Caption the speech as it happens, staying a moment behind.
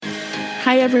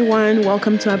Hi, everyone.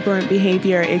 Welcome to Aberrant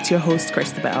Behavior. It's your host,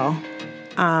 Christabel.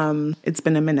 It's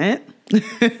been a minute.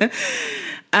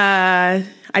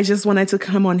 I just wanted to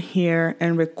come on here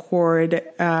and record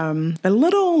a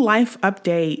little life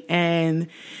update and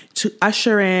to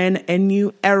usher in a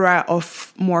new era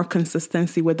of more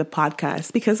consistency with the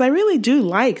podcast, because I really do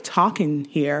like talking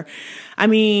here. I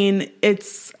mean,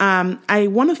 I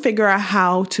want to figure out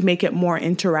how to make it more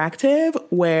interactive,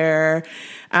 where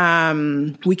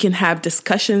we can have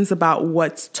discussions about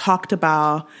what's talked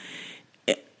about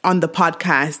on the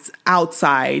podcast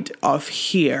outside of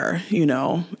here.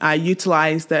 I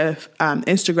utilize the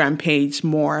Instagram page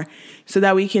more so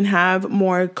that we can have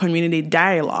more community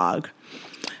dialogue.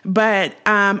 But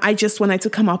I just wanted to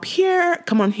come on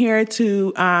here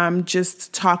to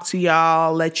just talk to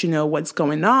y'all, let you know what's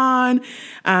going on,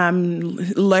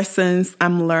 lessons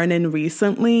I'm learning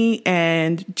recently,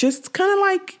 and just kind of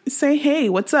like say, hey,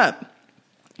 what's up?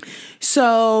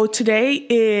 So today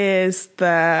is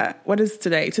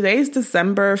today? Today is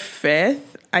December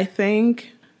 5th, I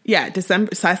think. Yeah,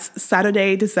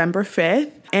 Saturday, December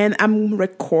 5th. And I'm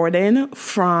recording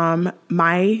from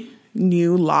my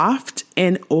new loft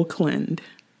in Oakland.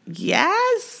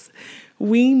 Yes,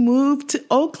 we moved to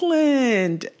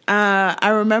Oakland. I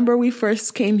remember we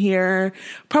first came here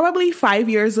probably 5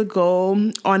 years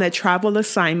ago on a travel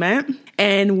assignment,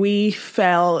 and we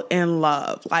fell in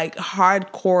love, like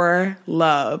hardcore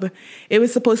love. It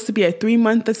was supposed to be a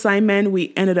 3-month assignment.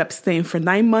 We ended up staying for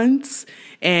 9 months,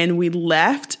 and we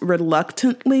left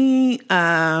reluctantly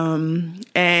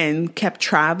and kept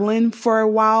traveling for a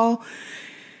while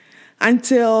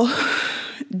until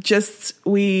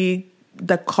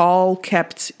the call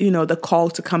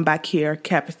to come back here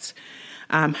kept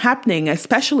happening,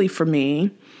 especially for me.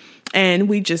 And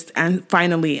we just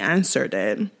finally answered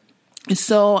it.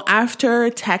 So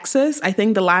after Texas, I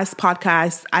think the last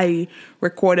podcast I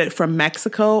recorded from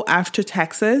Mexico, after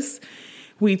Texas,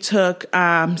 we took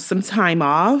some time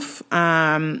off.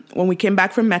 When we came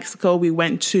back from Mexico, we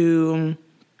went to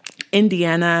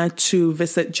Indiana to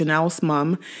visit Janelle's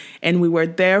mom, and we were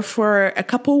there for a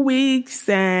couple weeks.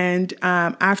 And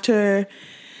after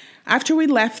we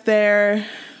left there,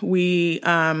 we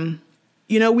had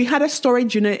a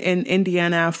storage unit in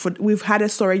Indiana. We've had a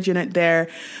storage unit there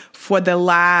for the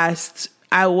last,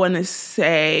 I want to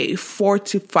say, 4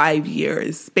 to 5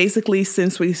 years, basically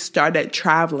since we started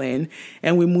traveling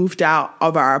and we moved out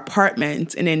of our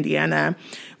apartment in Indiana.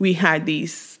 We had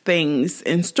these things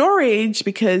in storage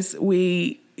because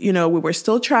we were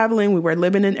still traveling. We were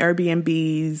living in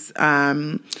Airbnbs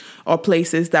or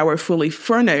places that were fully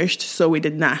furnished, so we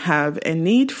did not have a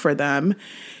need for them.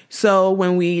 So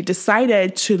when we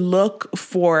decided to look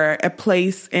for a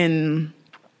place in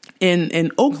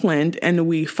Oakland, and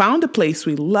we found a place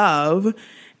we love,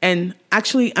 and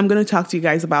actually I'm going to talk to you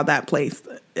guys about the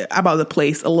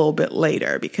place a little bit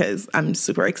later because I'm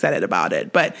super excited about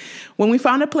it. But when we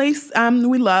found a place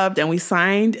we loved and we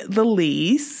signed the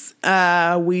lease,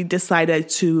 we decided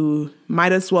to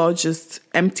might as well just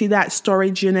empty that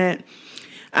storage unit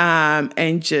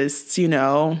and just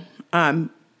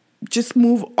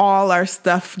move all our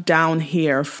stuff down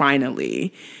here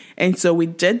finally. And so we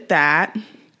did that.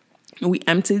 We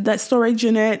emptied that storage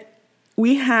unit.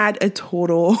 We had a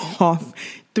total of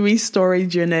 3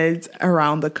 storage units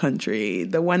around the country.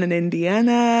 The one in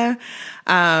Indiana,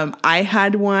 I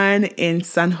had one in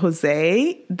San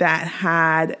Jose that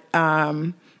had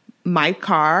my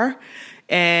car,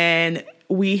 and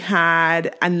we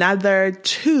had another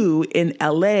 2 in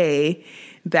LA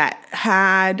that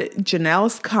had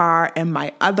Janelle's car and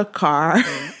my other car.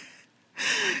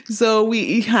 So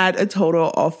we had a total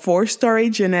of 4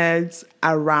 storage units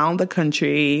around the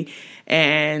country,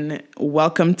 and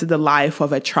welcome to the life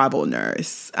of a travel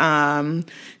nurse.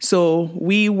 So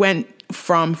we went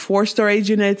from 4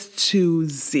 storage units to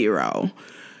 0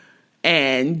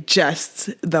 and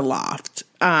just the loft.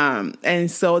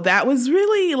 And so that was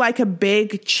really like a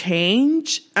big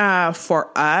change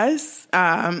for us.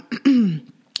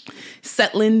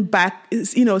 Settling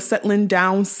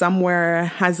down somewhere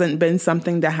hasn't been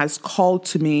something that has called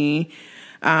to me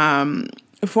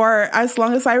for as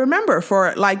long as I remember.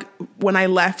 For like when I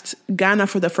left Ghana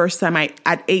for the first time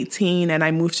at 18, and I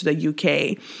moved to the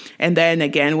UK. And then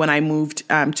again, when I moved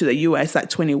to the US at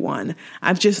 21,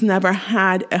 I've just never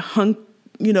had a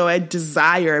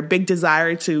big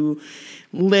desire to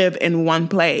live in one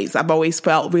place. I've always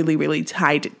felt really, really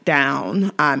tied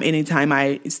down anytime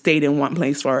I stayed in one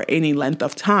place for any length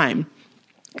of time.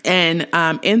 And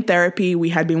in therapy, we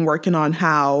had been working on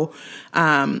how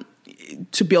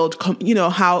to build,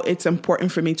 how it's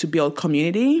important for me to build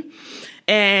community.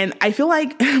 And I feel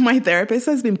like my therapist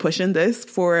has been pushing this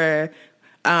for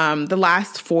the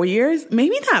last 4 years.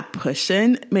 Maybe not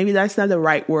pushing, maybe that's not the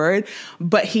right word,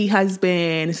 but he has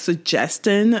been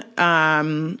suggesting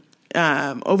over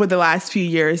the last few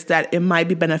years that it might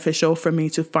be beneficial for me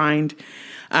to find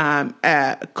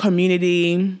a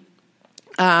community,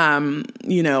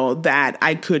 that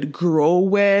I could grow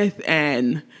with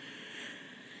and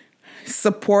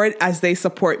support as they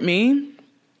support me.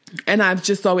 And I've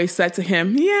just always said to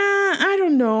him, yeah, I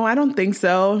don't know. I don't think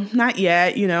so. Not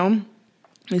yet, And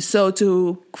so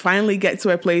to finally get to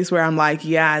a place where I'm like,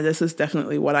 yeah, this is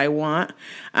definitely what I want.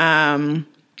 I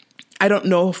don't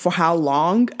know for how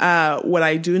long. What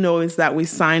I do know is that we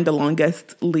signed the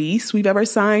longest lease we've ever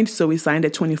signed. So we signed a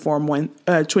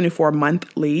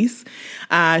 24-month lease.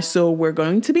 So we're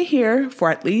going to be here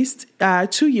for at least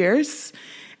 2 years.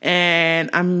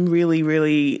 And I'm really,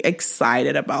 really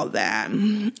excited about that.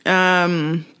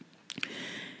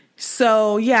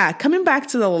 So yeah, coming back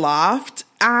to the loft,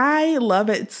 I love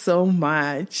it so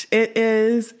much. It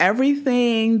is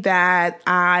everything that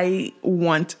I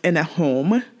want in a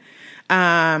home.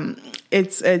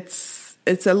 It's a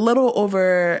little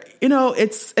over,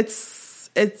 it's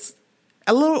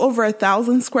a little over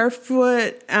 1,000 square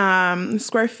feet.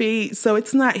 So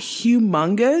it's not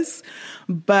humongous,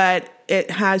 but it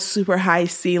has super high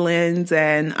ceilings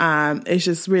and it's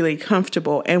just really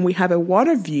comfortable. And we have a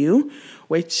water view,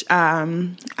 which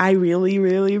I really,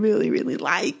 really, really, really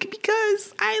like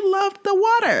because I love the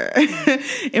water.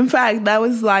 In fact, that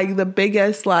was like the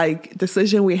biggest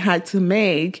decision we had to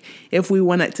make if we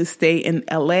wanted to stay in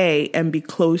LA and be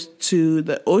close to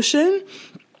the ocean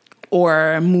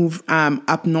or move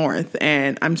up north.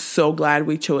 And I'm so glad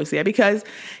we chose it because,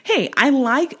 hey, I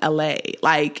like LA.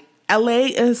 LA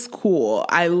is cool.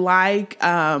 I like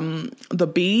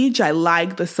the beach. I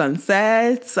like the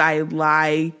sunsets. I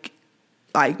like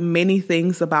many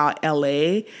things about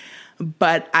LA,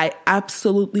 but I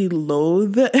absolutely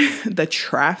loathe the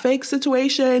traffic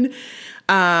situation.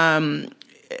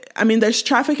 There's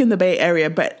traffic in the Bay Area,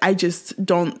 but I just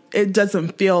it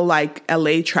doesn't feel like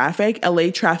LA traffic.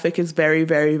 LA traffic is very,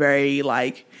 very, very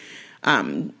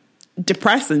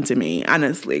depressing to me,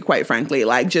 honestly, quite frankly.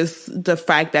 Just the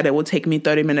fact that it will take me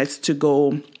 30 minutes to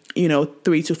go,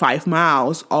 3 to 5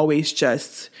 miles, always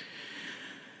just,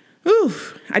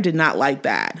 I did not like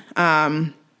that.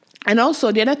 And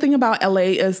also the other thing about LA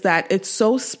is that it's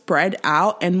so spread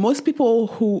out, and most people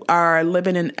who are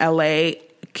living in LA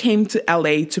came to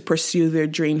LA to pursue their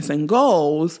dreams and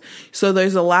goals. So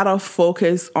there's a lot of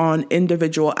focus on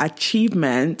individual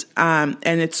achievement, and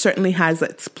it certainly has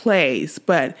its place.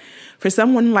 But for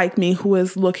someone like me who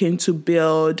is looking to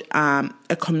build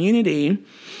a community,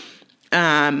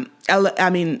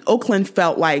 Oakland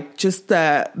felt like just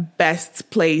the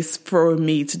best place for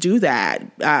me to do that,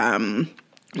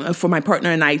 for my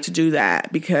partner and I to do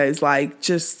that, because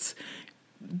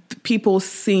people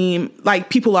seem like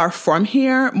people are from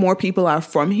here. More people are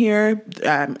from here,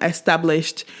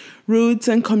 established roots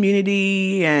and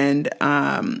community. And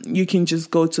you can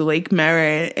just go to Lake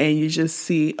Merritt and you just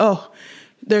see,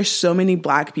 there's so many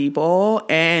Black people.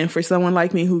 And for someone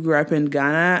like me who grew up in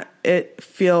Ghana, it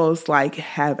feels like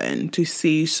heaven to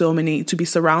be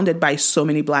surrounded by so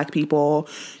many Black people,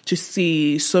 to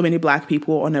see so many Black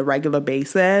people on a regular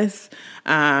basis.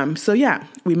 So yeah,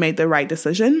 we made the right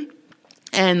decision.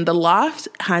 And the loft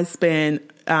has been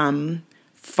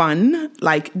fun,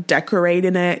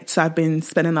 decorating it. So I've been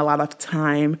spending a lot of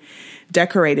time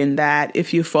decorating that.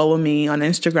 If you follow me on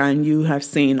Instagram, you have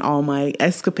seen all my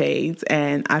escapades,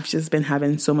 and I've just been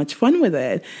having so much fun with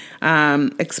it,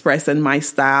 expressing my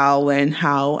style and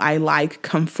how I like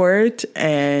comfort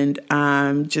and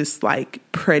just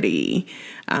pretty.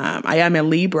 I am a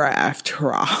Libra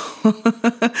after all.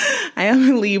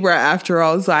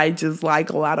 So I just like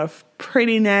a lot of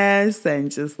prettiness and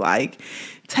just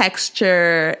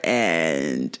texture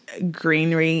and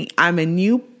greenery. I'm a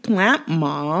new plant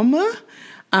mom.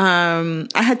 I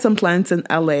had some plants in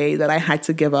LA that I had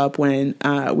to give up when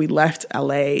we left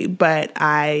LA, but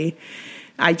I'm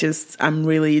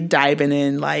really diving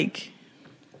in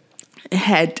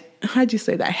head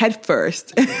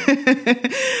first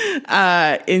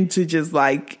into just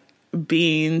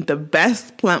being the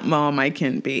best plant mom I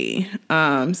can be.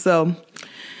 So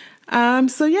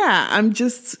yeah,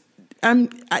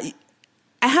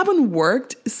 I haven't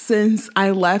worked since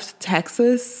I left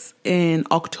Texas in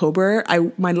October.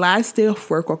 My last day of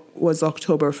work was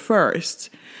October 1st.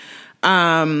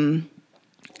 And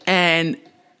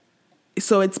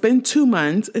so it's been 2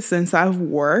 months since I've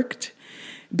worked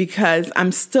because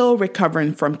I'm still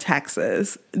recovering from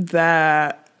Texas.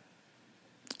 The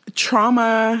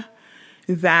trauma,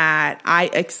 that I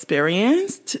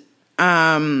experienced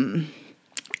in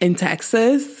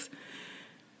Texas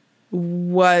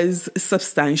was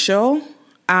substantial.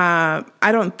 I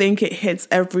don't think it hits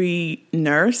every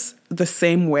nurse the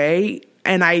same way.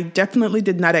 And I definitely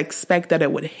did not expect that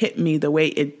it would hit me the way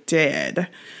it did.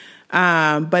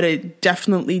 But it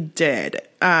definitely did.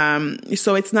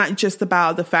 So it's not just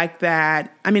about the fact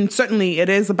that, certainly it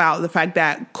is about the fact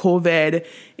that COVID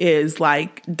is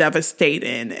like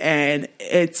devastating, and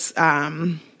its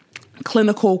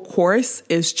clinical course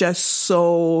is just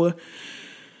so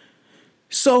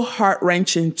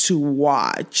heart-wrenching to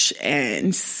watch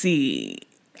and see,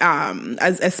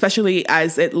 especially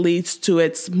as it leads to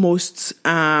its most,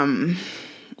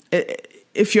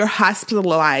 if you're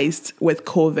hospitalized with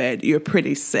COVID, you're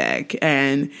pretty sick.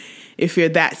 And if you're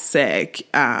that sick,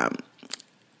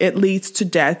 it leads to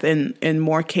death in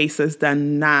more cases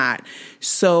than not.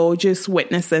 So just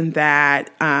witnessing that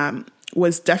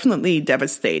was definitely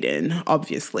devastating,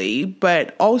 obviously,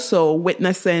 but also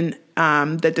witnessing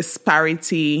the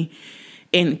disparity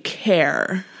in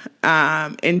care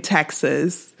in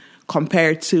Texas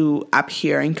compared to up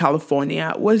here in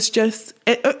California was just,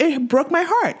 it broke my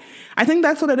heart. I think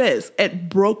that's what it is. It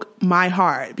broke my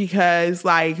heart because,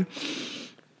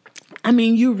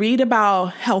 you read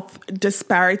about health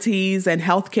disparities and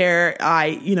healthcare,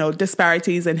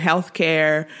 disparities in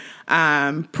healthcare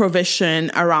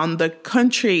provision around the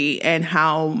country, and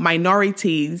how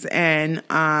minorities and,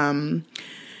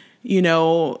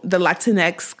 the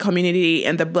Latinx community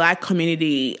and the Black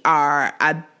community are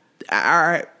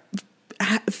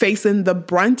facing the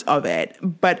brunt of it.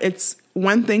 But it's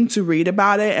one thing to read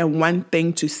about it and one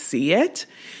thing to see it.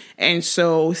 And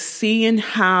so seeing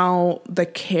how the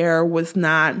care was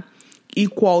not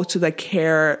equal to the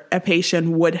care a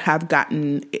patient would have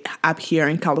gotten up here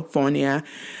in California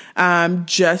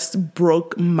just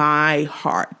broke my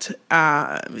heart.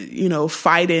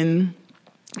 Fighting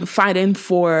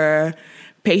for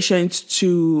patients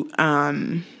to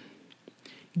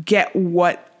get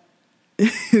what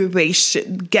they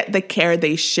should get, the care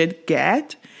they should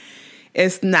get,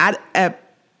 is not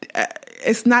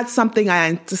it's not something I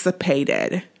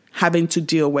anticipated having to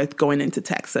deal with going into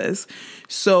Texas.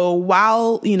 So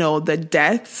while, the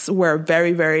deaths were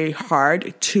very, very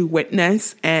hard to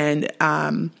witness and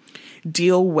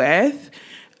deal with,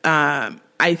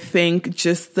 I think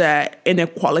just the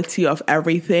inequality of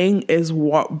everything is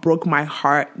what broke my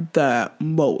heart the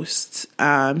most.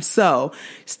 So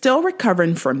still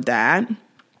recovering from that.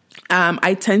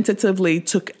 I tentatively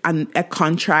took a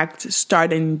contract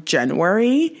starting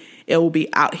January. It will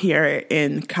be out here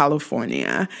in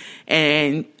California.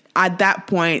 And at that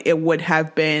point, it would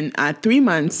have been 3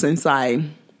 months since I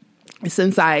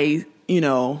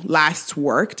last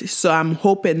worked. So I'm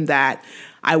hoping that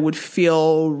I would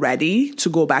feel ready to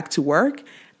go back to work.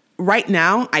 Right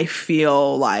now, I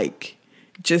feel like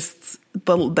just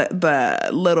the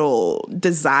little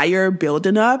desire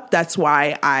building up. That's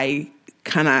why I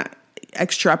kind of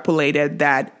extrapolated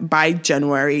that by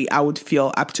January, I would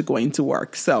feel up to going to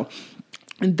work. So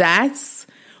that's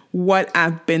what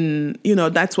I've been,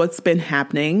 that's what's been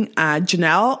happening.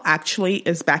 Janelle actually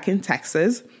is back in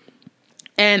Texas.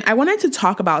 And I wanted to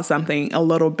talk about something a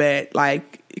little bit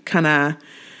kind of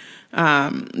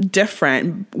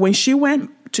different. When she went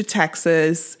to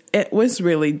Texas, it was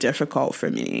really difficult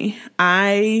for me.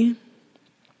 I'm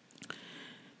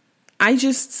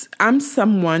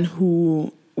someone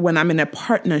who, when I'm in a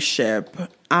partnership,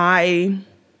 I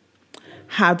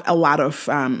have a lot of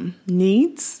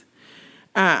needs.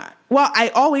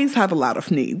 I always have a lot of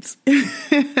needs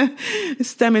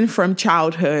stemming from a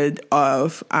childhood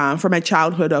of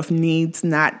needs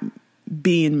not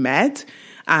being met,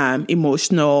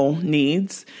 emotional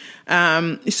needs.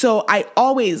 So I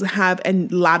always have a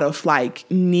lot of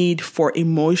need for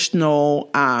emotional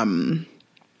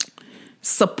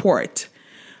support.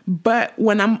 But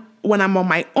when I'm on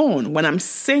my own, when I'm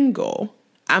single,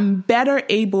 I'm better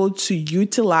able to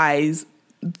utilize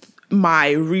my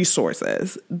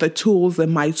resources, the tools in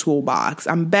my toolbox.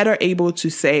 I'm better able to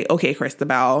say, okay,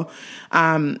 Christabel,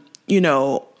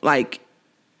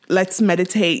 let's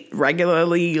meditate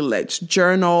regularly. Let's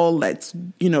journal. Let's,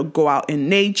 go out in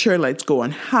nature. Let's go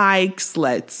on hikes.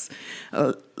 Let's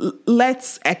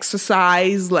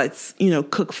exercise. Let's,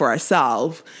 cook for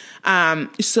ourselves.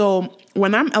 So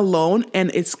when I'm alone and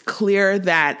it's clear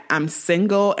that I'm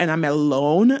single and I'm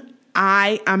alone,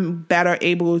 I am better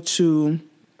able to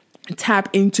tap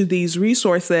into these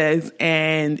resources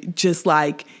and just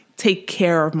take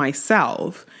care of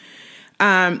myself.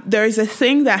 There's a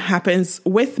thing that happens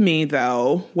with me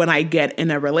though, when I get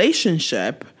in a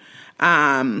relationship,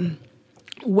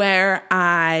 where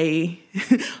my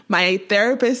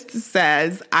therapist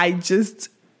says I just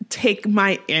take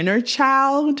my inner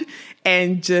child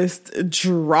and just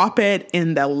drop it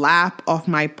in the lap of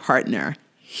my partner.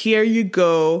 Here you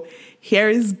go. Here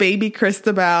is baby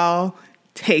Christabel.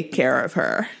 Take care of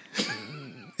her.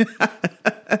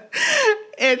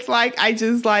 It's like I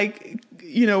just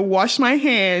wash my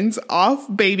hands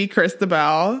off baby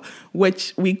Christabel,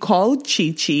 which we call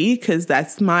Chi-Chi because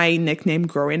that's my nickname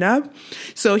growing up.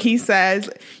 So he says,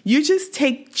 you just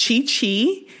take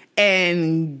Chi-Chi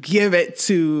and give it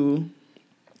to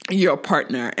your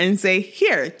partner and say,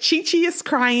 here, Chi-Chi is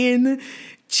crying.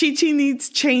 Chi-Chi needs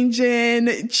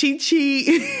changing.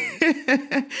 Chi-Chi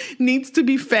needs to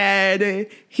be fed.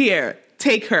 Here,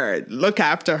 take her, look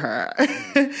after her.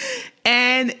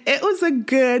 And it was a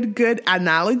good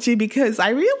analogy because I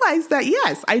realized that,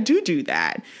 yes, I do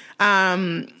that.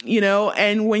 And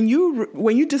when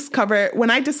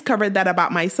I discovered that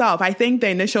about myself, I think the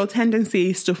initial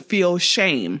tendency is to feel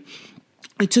shame,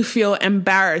 to feel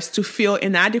embarrassed, to feel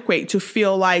inadequate, to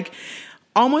feel like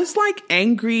almost like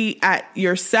angry at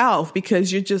yourself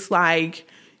because you're just like,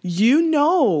 you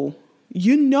know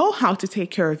how to take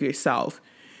care of yourself.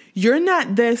 You're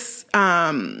not this,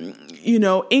 incapable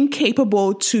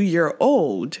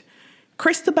 2-year-old.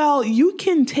 Christabel, you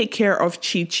can take care of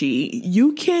Chi-Chi.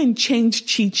 You can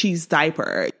change Chi-Chi's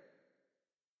diaper.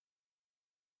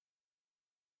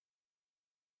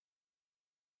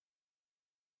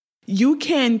 You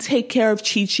can take care of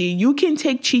Chi-Chi. You can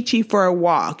take Chi-Chi for a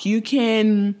walk. You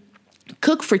can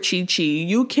cook for Chi-Chi.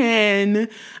 You can,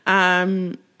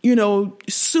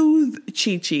 soothe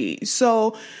Chi-Chi.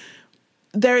 So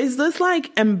there is this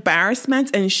like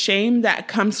embarrassment and shame that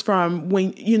comes from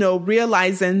when,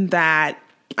 realizing that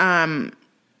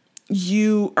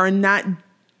you are not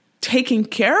taking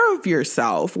care of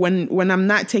yourself when I'm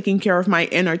not taking care of my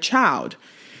inner child.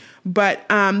 But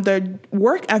the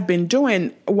work I've been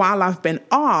doing while I've been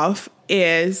off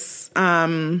is,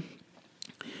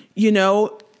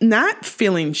 not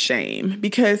feeling shame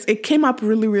because it came up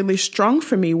really, really strong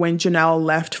for me when Janelle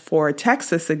left for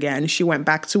Texas again. She went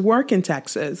back to work in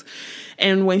Texas.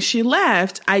 And when she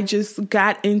left, I just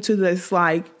got into this,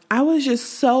 I was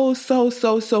just so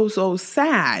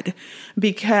sad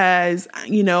because,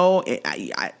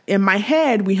 in my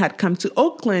head, we had come to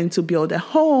Oakland to build a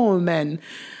home and,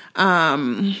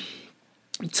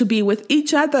 to be with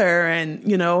each other. And,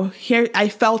 here I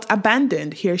felt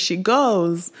abandoned. Here she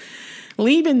goes,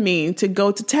 leaving me to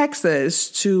go to Texas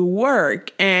to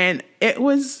work. And it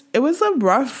was a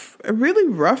really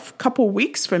rough couple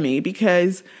weeks for me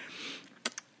because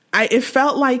it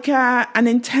felt like an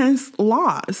intense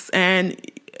loss, and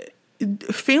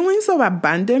feelings of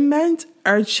abandonment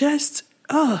are just,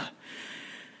 are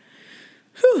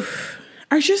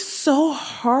just so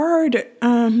hard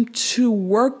to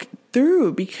work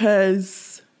through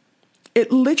because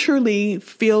it literally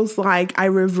feels like I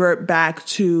revert back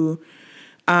to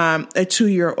a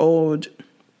 2-year-old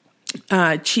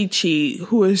Chi-Chi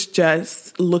who is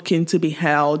just looking to be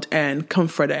held and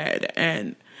comforted.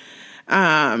 And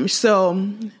so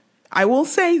I will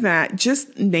say that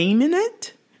just naming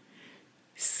it,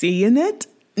 seeing it,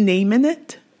 naming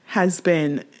it has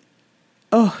been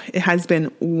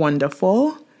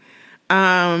wonderful.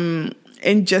 In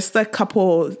just a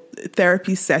couple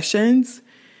therapy sessions,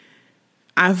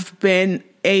 I've been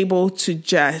able to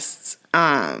just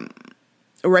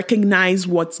recognize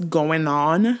what's going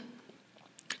on,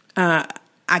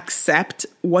 accept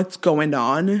what's going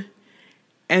on,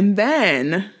 and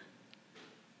then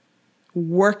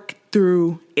work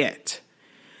through it.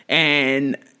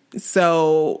 And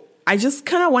so I just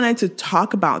kind of wanted to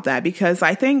talk about that because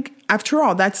I think, after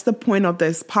all, that's the point of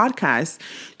this podcast,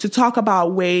 to talk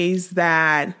about ways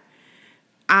that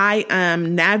I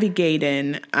am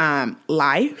navigating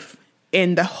life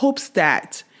in the hopes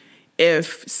that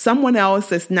if someone else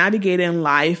is navigating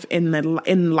life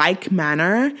in like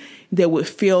manner, they would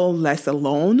feel less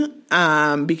alone.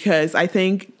 Because I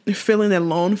think feeling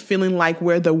alone, feeling like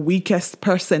we're the weakest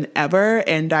person ever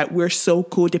and that we're so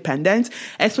codependent,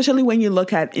 especially when you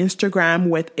look at Instagram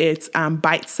with its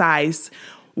bite-sized,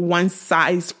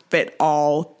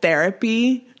 one-size-fit-all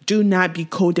therapy. Do not be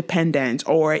codependent,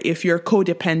 or if you're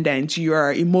codependent,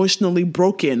 you're emotionally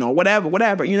broken or whatever,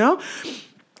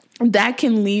 that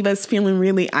can leave us feeling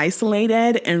really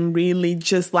isolated and really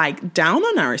just like down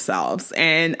on ourselves.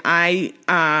 And I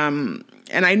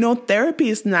know therapy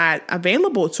is not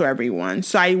available to everyone.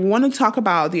 So I want to talk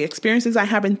about the experiences I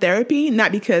have in therapy,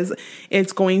 not because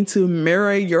it's going to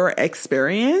mirror your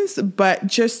experience, but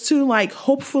just to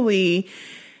hopefully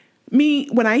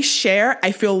when I share,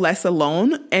 I feel less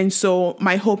alone. And so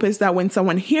my hope is that when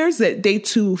someone hears it, they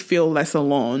too feel less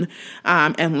alone,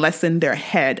 and less in their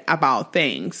head about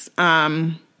things.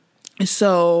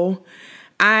 So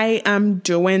I'm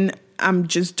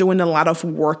just doing a lot of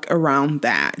work around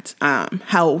that,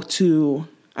 how to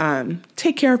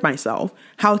take care of myself,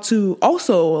 how to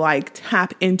also like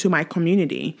tap into my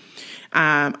community.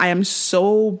 I am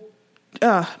so,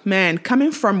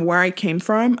 coming from where I came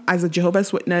from as a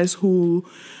Jehovah's Witness who,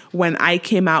 when I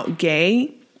came out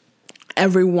gay,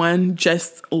 everyone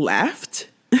just left.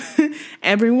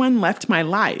 Everyone left my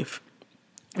life.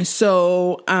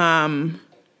 So,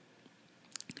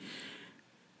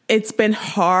 it's been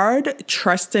hard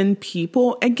trusting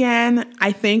people again.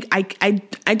 I think I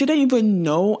didn't even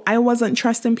know I wasn't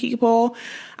trusting people.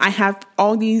 I have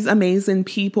all these amazing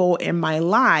people in my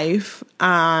life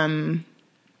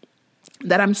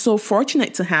that I'm so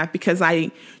fortunate to have, because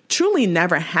I truly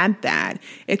never had that.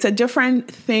 It's a different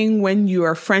thing when you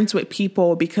are friends with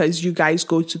people because you guys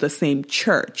go to the same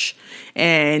church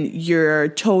and you're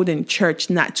told in church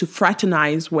not to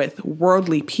fraternize with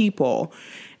worldly people.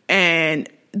 And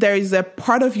there's a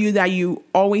part of you that you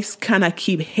always kind of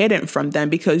keep hidden from them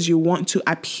because you want to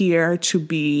appear to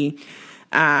be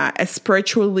a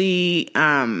spiritually,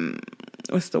 a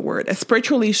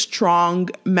spiritually strong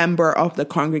member of the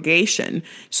congregation.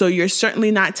 So you're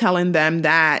certainly not telling them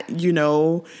that,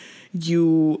 you're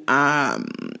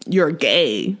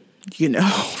gay,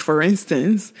 for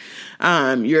instance.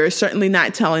 You're certainly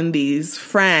not telling these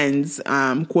friends,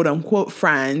 quote unquote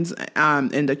friends,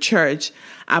 in the church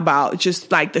about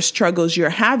just like the struggles you're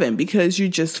having because you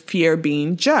just fear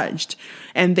being judged.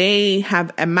 And they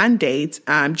have a mandate,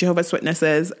 Jehovah's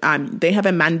Witnesses, they have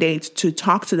a mandate to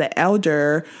talk to the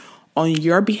elder on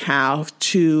your behalf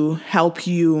to help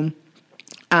you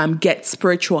get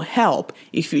spiritual help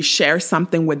if you share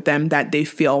something with them that they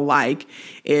feel like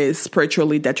is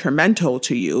spiritually detrimental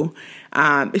to you.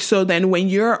 So then when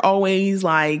you're always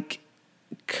like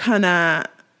kind of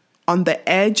on the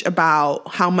edge about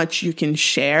how much you can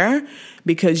share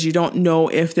because you don't know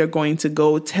if they're going to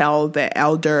go tell the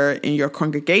elder in your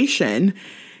congregation,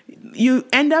 you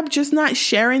end up just not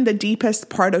sharing the deepest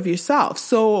part of yourself.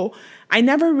 So I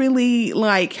never really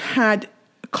had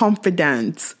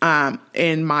confidence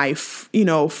in my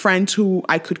friends who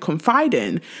I could confide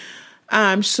in.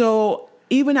 So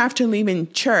even after leaving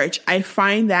church, I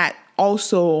find that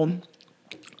also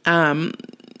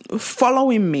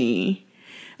following me,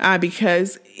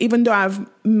 because even though I've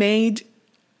made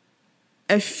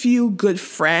a few good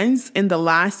friends in the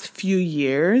last few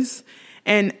years,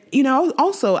 and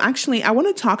also actually I want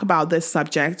to talk about this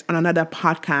subject on another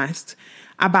podcast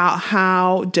about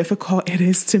how difficult it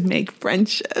is to make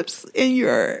friendships in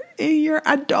your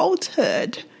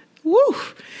adulthood. Woo.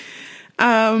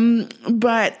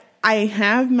 But I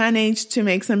have managed to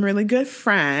make some really good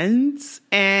friends,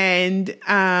 and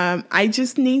I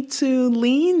just need to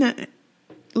lean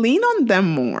on them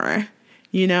more,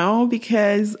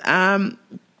 because I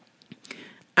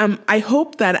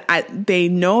hope that they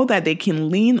know that they can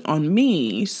lean on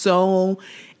me. So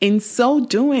in so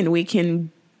doing, we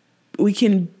can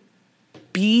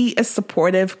be a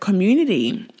supportive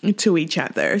community to each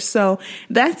other. So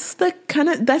that's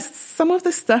some of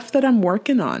the stuff that I'm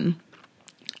working on.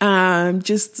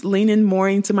 Just leaning more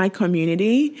into my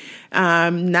community,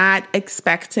 not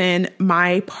expecting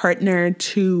my partner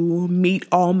to meet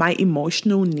all my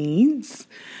emotional needs.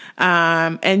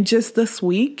 And just this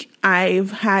week,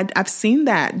 I've seen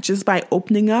that just by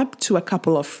opening up to a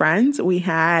couple of friends. We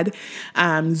had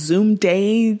Zoom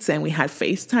dates and we had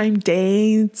FaceTime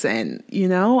dates, and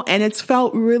and it's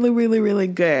felt really, really, really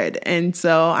good. And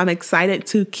so I'm excited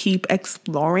to keep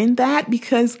exploring that,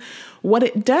 because what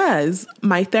it does,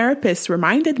 my therapist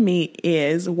reminded me,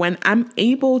 is when I'm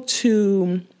able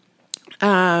to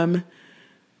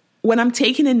when I'm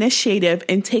taking initiative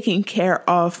and taking care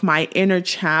of my inner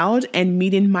child and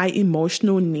meeting my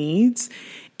emotional needs,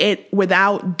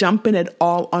 without dumping it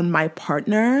all on my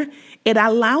partner, it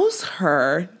allows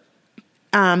her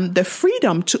the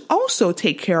freedom to also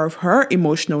take care of her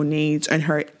emotional needs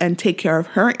and take care of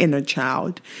her inner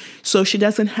child. So she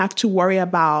doesn't have to worry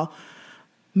about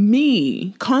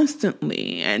me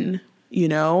constantly and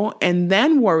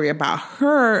then worry about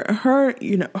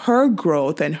her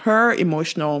growth and her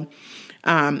emotional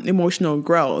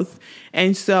growth.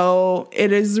 And so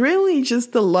it is really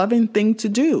just the loving thing to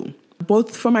do,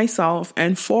 both for myself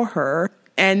and for her.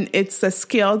 And it's a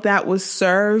skill that will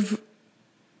serve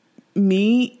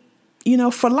me,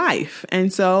 for life.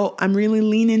 And so I'm really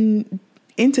leaning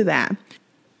into that.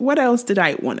 What else did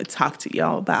I want to talk to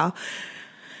y'all about?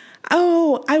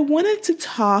 Oh, I wanted to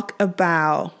talk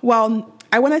about,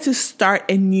 I wanted to start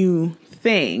a new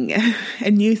thing, a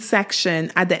new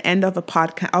section at the end of the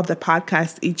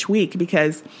podcast each week,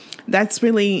 because that's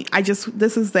really,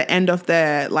 this is the end of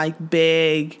the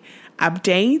big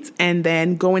update. And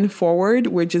then going forward,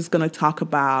 we're just going to talk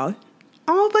about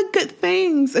all the good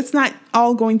things. It's not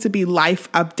all going to be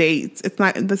life updates.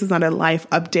 This is not a life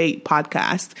update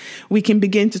podcast. We can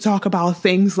begin to talk about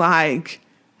things like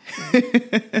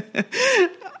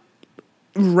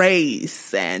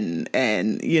race and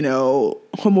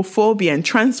homophobia and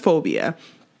transphobia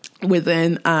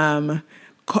within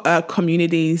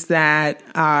communities that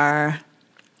are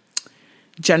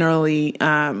generally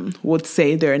would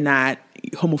say they're not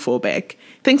homophobic.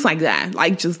 Things like that,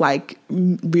 just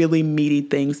really meaty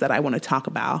things that I want to talk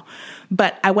about.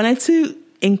 But I wanted to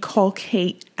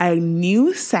inculcate a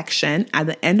new section at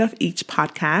the end of each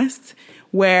podcast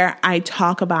where I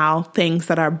talk about things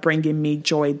that are bringing me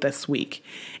joy this week.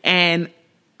 And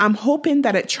I'm hoping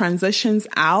that it transitions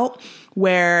out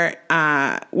where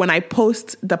when I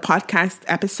post the podcast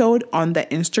episode on the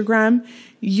Instagram,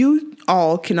 you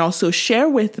all can also share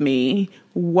with me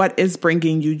what is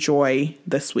bringing you joy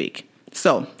this week.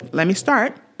 So let me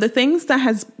start. The things that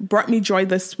has brought me joy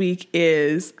this week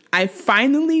is I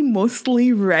finally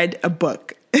mostly read a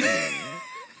book.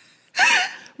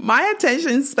 My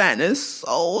attention span is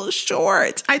so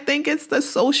short. I think it's the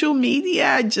social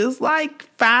media, just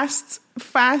fast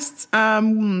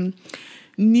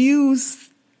news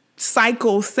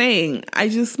cycle thing.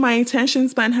 My attention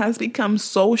span has become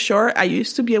so short. I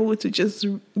used to be able to just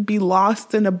be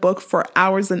lost in a book for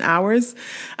hours and hours.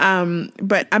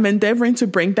 But I'm endeavoring to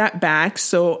bring that back.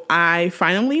 So I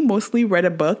finally mostly read a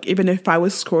book, even if I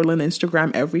was scrolling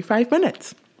Instagram every 5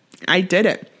 minutes. I did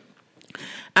it.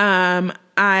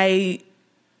 I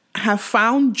have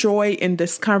found joy in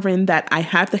discovering that I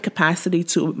have the capacity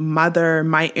to mother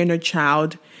my inner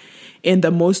child in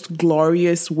the most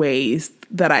glorious ways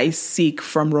that I seek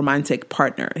from romantic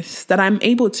partners, that I'm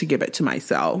able to give it to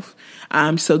myself.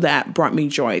 So that brought me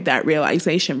joy. That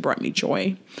realization brought me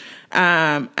joy.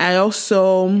 I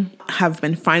also have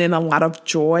been finding a lot of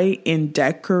joy in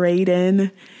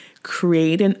decorating,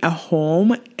 creating a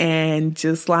home, and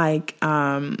just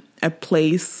a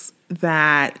place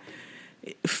that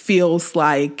feels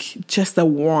like just a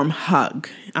warm hug.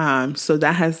 So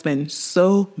that has been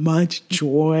so much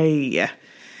joy.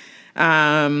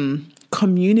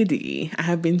 Community. I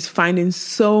have been finding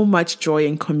so much joy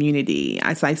in community.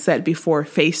 As I said before,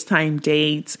 FaceTime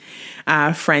dates,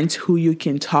 friends who you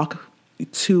can talk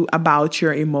to about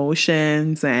your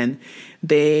emotions, and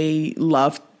they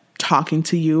love talking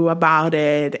to you about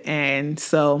it. And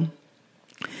so,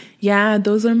 yeah,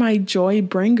 those are my joy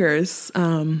bringers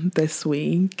this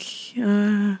week.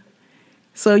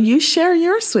 So you share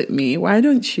yours with me. Why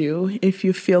don't you, if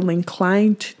you feel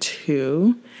inclined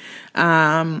to,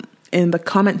 in the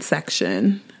comment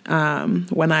section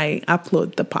when I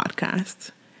upload the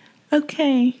podcast.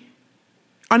 Okay.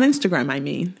 On Instagram, I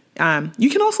mean. You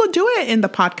can also do it in the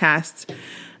podcast,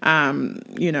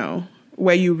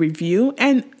 where you review.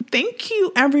 And thank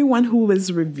you, everyone who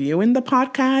is reviewing the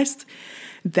podcast.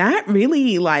 That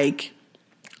really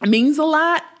means a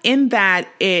lot in that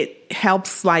it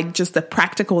helps just the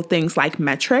practical things like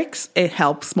metrics. It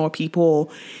helps more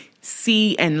people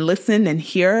see and listen and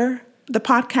hear the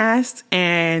podcast.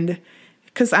 And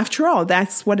because after all,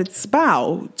 that's what it's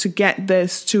about, to get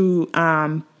this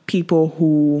to people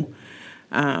who,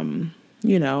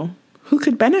 who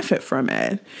could benefit from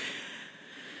it.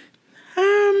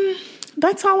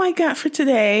 That's all I got for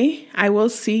today. I will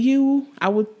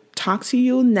talk to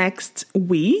you next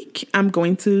week. It's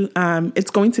going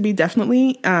to be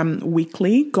definitely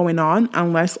weekly going on,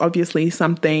 unless obviously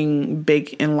something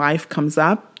big in life comes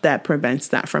up that prevents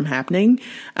that from happening.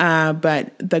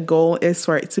 But the goal is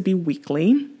for it to be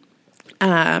weekly.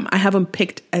 I haven't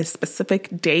picked a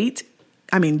specific day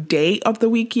of the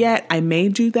week yet. I may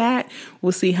do that.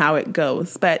 We'll see how it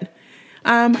goes. But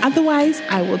otherwise,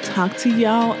 I will talk to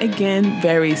y'all again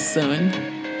very soon.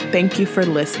 Thank you for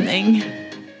listening.